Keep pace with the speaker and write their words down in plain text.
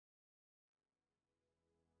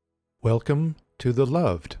Welcome to The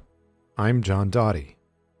Loved. I'm John Doughty.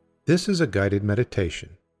 This is a guided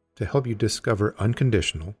meditation to help you discover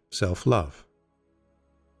unconditional self-love.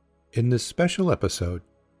 In this special episode,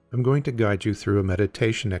 I'm going to guide you through a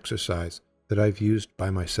meditation exercise that I've used by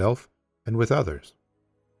myself and with others.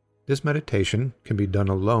 This meditation can be done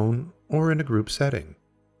alone or in a group setting.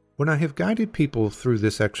 When I have guided people through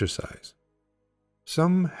this exercise,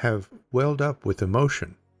 some have welled up with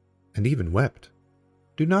emotion and even wept.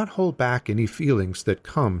 Do not hold back any feelings that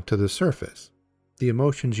come to the surface. The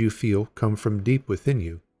emotions you feel come from deep within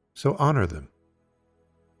you, so honor them.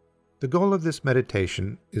 The goal of this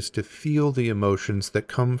meditation is to feel the emotions that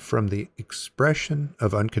come from the expression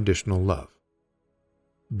of unconditional love.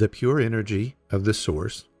 The pure energy of the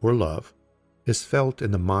source, or love, is felt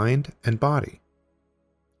in the mind and body.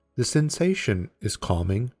 The sensation is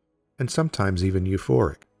calming and sometimes even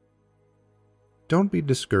euphoric. Don't be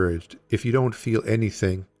discouraged if you don't feel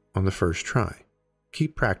anything on the first try.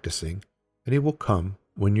 Keep practicing, and it will come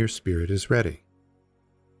when your spirit is ready.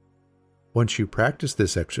 Once you practice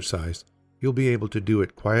this exercise, you'll be able to do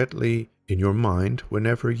it quietly in your mind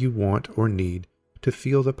whenever you want or need to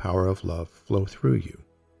feel the power of love flow through you.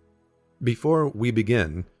 Before we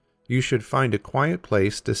begin, you should find a quiet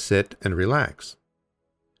place to sit and relax.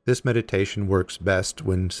 This meditation works best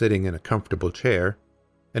when sitting in a comfortable chair,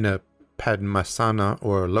 in a Padmasana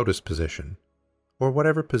or lotus position, or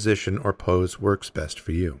whatever position or pose works best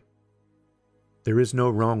for you. There is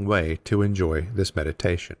no wrong way to enjoy this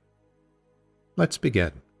meditation. Let's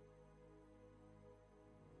begin.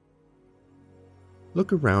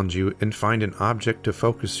 Look around you and find an object to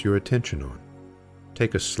focus your attention on.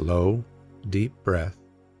 Take a slow, deep breath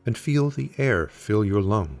and feel the air fill your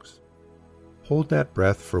lungs. Hold that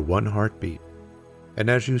breath for 1 heartbeat, and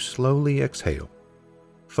as you slowly exhale,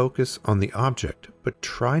 focus on the object, but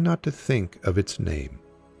try not to think of its name.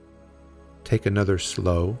 Take another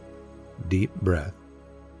slow, deep breath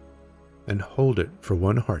and hold it for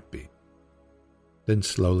 1 heartbeat. Then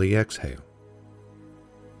slowly exhale.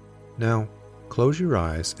 Now, close your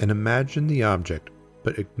eyes and imagine the object,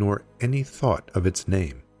 but ignore any thought of its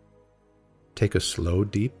name. Take a slow,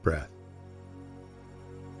 deep breath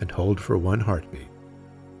and hold for 1 heartbeat.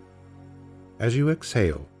 As you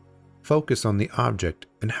exhale, focus on the object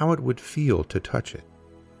and how it would feel to touch it.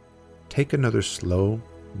 Take another slow,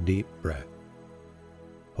 deep breath.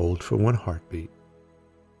 Hold for 1 heartbeat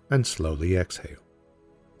and slowly exhale.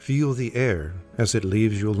 Feel the air as it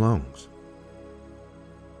leaves your lungs.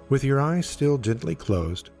 With your eyes still gently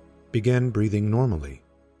closed, begin breathing normally.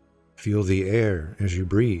 Feel the air as you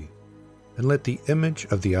breathe and let the image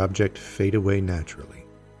of the object fade away naturally.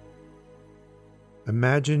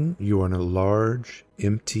 Imagine you are in a large,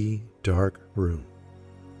 empty, dark room.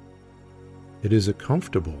 It is a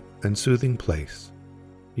comfortable and soothing place.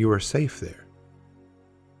 You are safe there.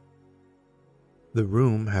 The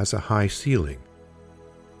room has a high ceiling,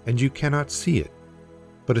 and you cannot see it,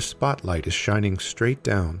 but a spotlight is shining straight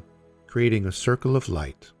down, creating a circle of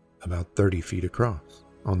light about 30 feet across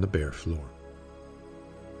on the bare floor.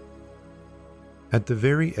 At the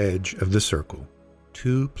very edge of the circle,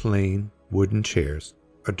 2 plain wooden chairs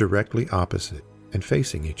are directly opposite and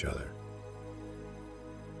facing each other.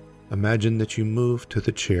 Imagine that you move to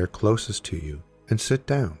the chair closest to you and sit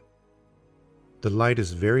down. The light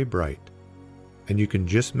is very bright, and you can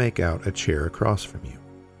just make out a chair across from you.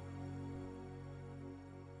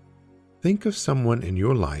 Think of someone in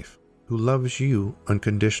your life who loves you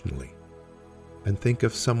unconditionally, and think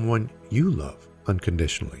of someone you love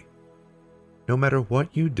unconditionally. No matter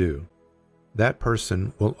what you do, that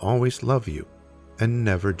person will always love you and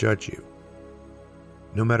never judge you.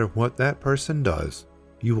 No matter what that person does,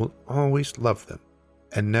 you will always love them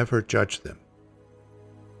and never judge them.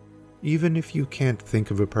 Even if you can't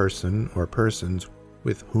think of a person or persons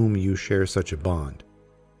with whom you share such a bond,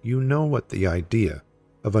 you know what the idea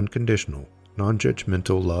of unconditional,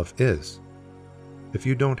 non-judgmental love is. If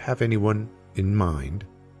you don't have anyone in mind,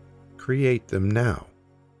 create them now.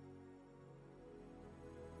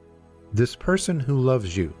 This person who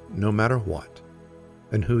loves you no matter what,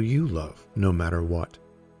 and who you love no matter what,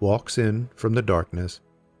 walks in from the darkness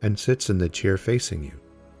and sits in the chair facing you.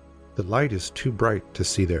 The light is too bright to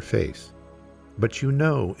see their face, but you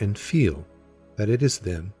know and feel that it is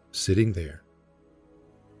them sitting there.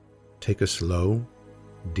 Take a slow,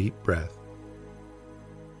 deep breath.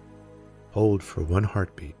 Hold for 1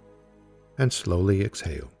 heartbeat and slowly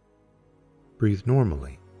exhale. Breathe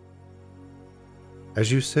normally. As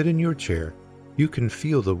you sit in your chair, you can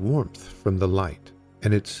feel the warmth from the light,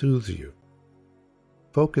 and it soothes you.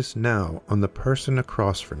 Focus now on the person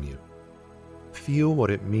across from you. Feel what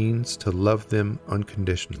it means to love them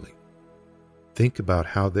unconditionally, Think about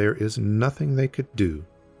how there is nothing they could do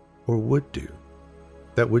or would do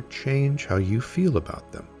that would change how you feel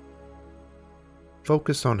about them.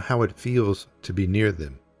 Focus on how it feels to be near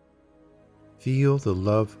them. Feel the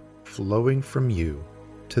love flowing from you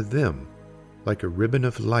to them like a ribbon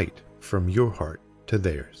of light from your heart to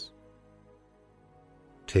theirs.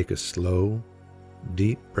 Take a slow,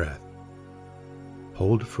 deep breath.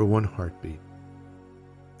 Hold for 1 heartbeat,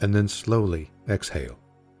 and then slowly exhale.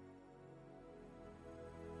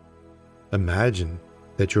 Imagine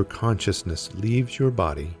that your consciousness leaves your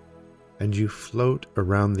body and you float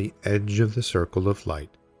around the edge of the circle of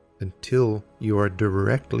light until you are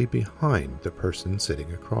directly behind the person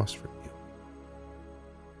sitting across from you.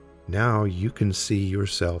 Now you can see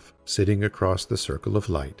yourself sitting across the circle of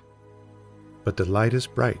light, but the light is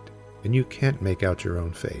bright and you can't make out your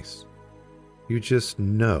own face. You just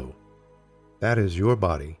know that is your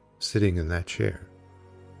body sitting in that chair.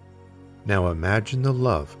 Now imagine the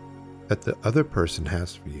love that the other person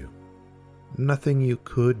has for you. Nothing you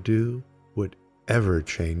could do would ever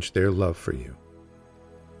change their love for you.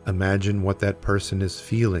 Imagine what that person is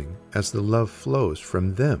feeling as the love flows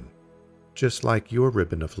from them, just like your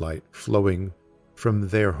ribbon of light flowing from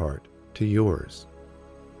their heart to yours.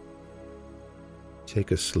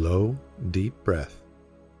 Take a slow, deep breath.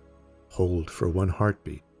 Hold for 1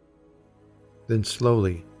 heartbeat. Then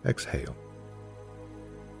slowly exhale.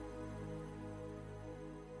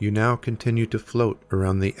 You now continue to float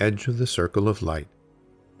around the edge of the circle of light,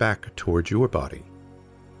 back towards your body.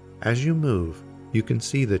 As you move, you can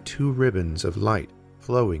see the 2 ribbons of light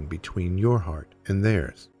flowing between your heart and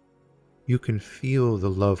theirs. You can feel the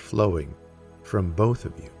love flowing from both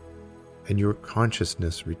of you, and your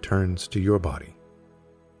consciousness returns to your body.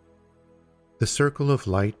 The circle of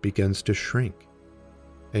light begins to shrink,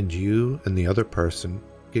 and you and the other person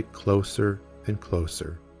get closer and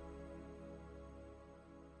closer.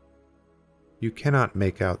 You cannot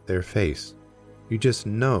make out their face. You just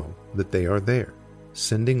know that they are there,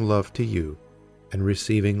 sending love to you and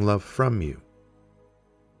receiving love from you.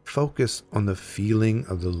 Focus on the feeling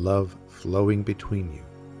of the love flowing between you.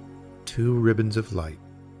 2 ribbons of light,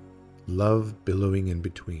 love billowing in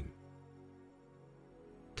between.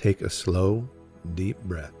 Take a slow, deep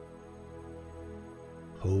breath.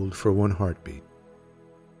 Hold for 1 heartbeat,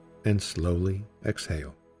 and slowly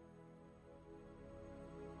exhale.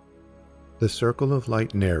 The circle of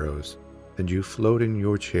light narrows, and you float in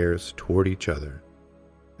your chairs toward each other.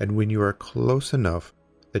 And when you are close enough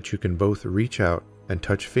that you can both reach out and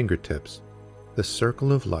touch fingertips, the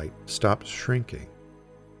circle of light stops shrinking.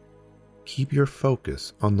 Keep your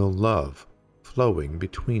focus on the love flowing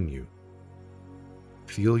between you.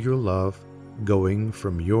 Feel your love going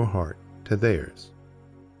from your heart to theirs,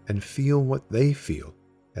 and feel what they feel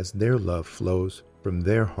as their love flows from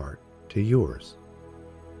their heart to yours.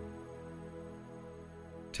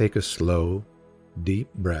 Take a slow,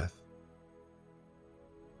 deep breath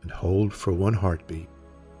and hold for 1 heartbeat.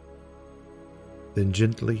 Then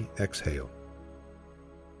gently exhale.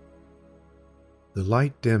 The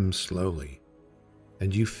light dims slowly,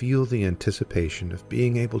 and you feel the anticipation of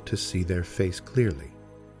being able to see their face clearly.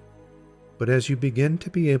 But as you begin to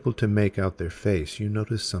be able to make out their face, you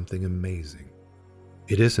notice something amazing.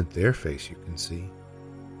 It isn't their face you can see,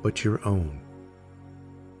 but your own.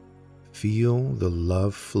 Feel the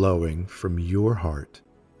love flowing from your heart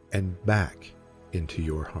and back into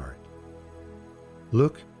your heart.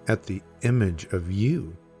 Look at the image of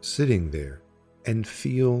you sitting there and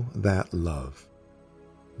feel that love.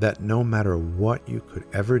 That no matter what you could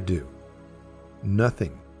ever do,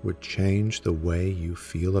 nothing would change the way you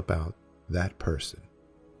feel about that person,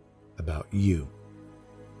 about you.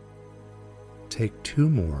 Take 2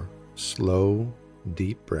 more slow,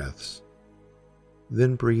 deep breaths.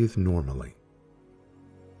 Then breathe normally.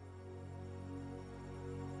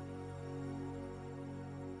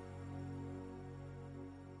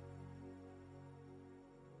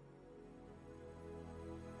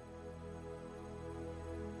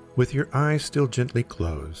 With your eyes still gently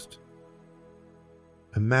closed,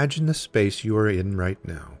 imagine the space you are in right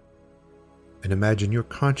now, and imagine your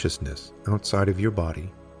consciousness outside of your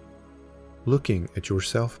body, looking at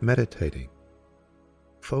yourself meditating.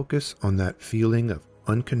 Focus on that feeling of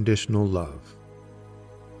unconditional love.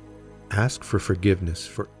 Ask for forgiveness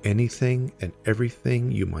for anything and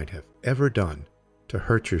everything you might have ever done to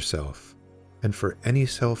hurt yourself, and for any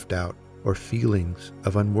self-doubt or feelings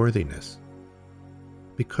of unworthiness.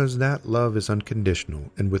 Because that love is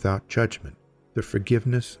unconditional and without judgment, the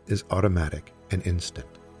forgiveness is automatic and instant.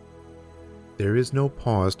 There is no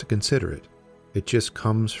pause to consider it. It just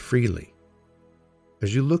comes freely.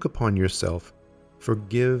 As you look upon yourself,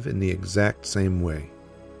 Forgive in the exact same way.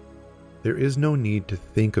 There is no need to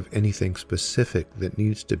think of anything specific that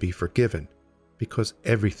needs to be forgiven, because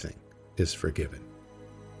everything is forgiven.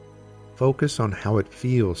 Focus on how it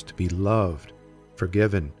feels to be loved,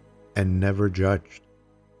 forgiven, and never judged.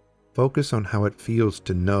 Focus on how it feels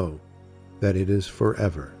to know that it is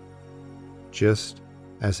forever, just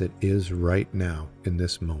as it is right now in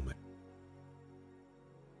this moment.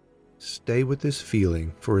 Stay with this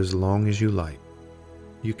feeling for as long as you like.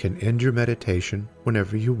 You can end your meditation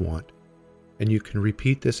whenever you want, and you can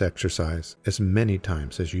repeat this exercise as many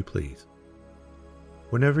times as you please.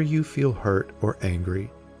 Whenever you feel hurt or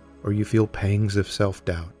angry, or you feel pangs of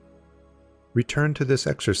self-doubt, return to this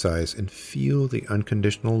exercise and feel the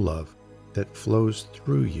unconditional love that flows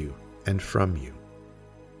through you and from you.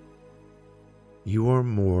 You are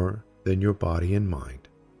more than your body and mind.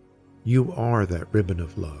 You are that ribbon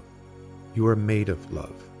of love. You are made of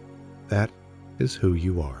love. That is who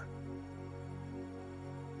you are.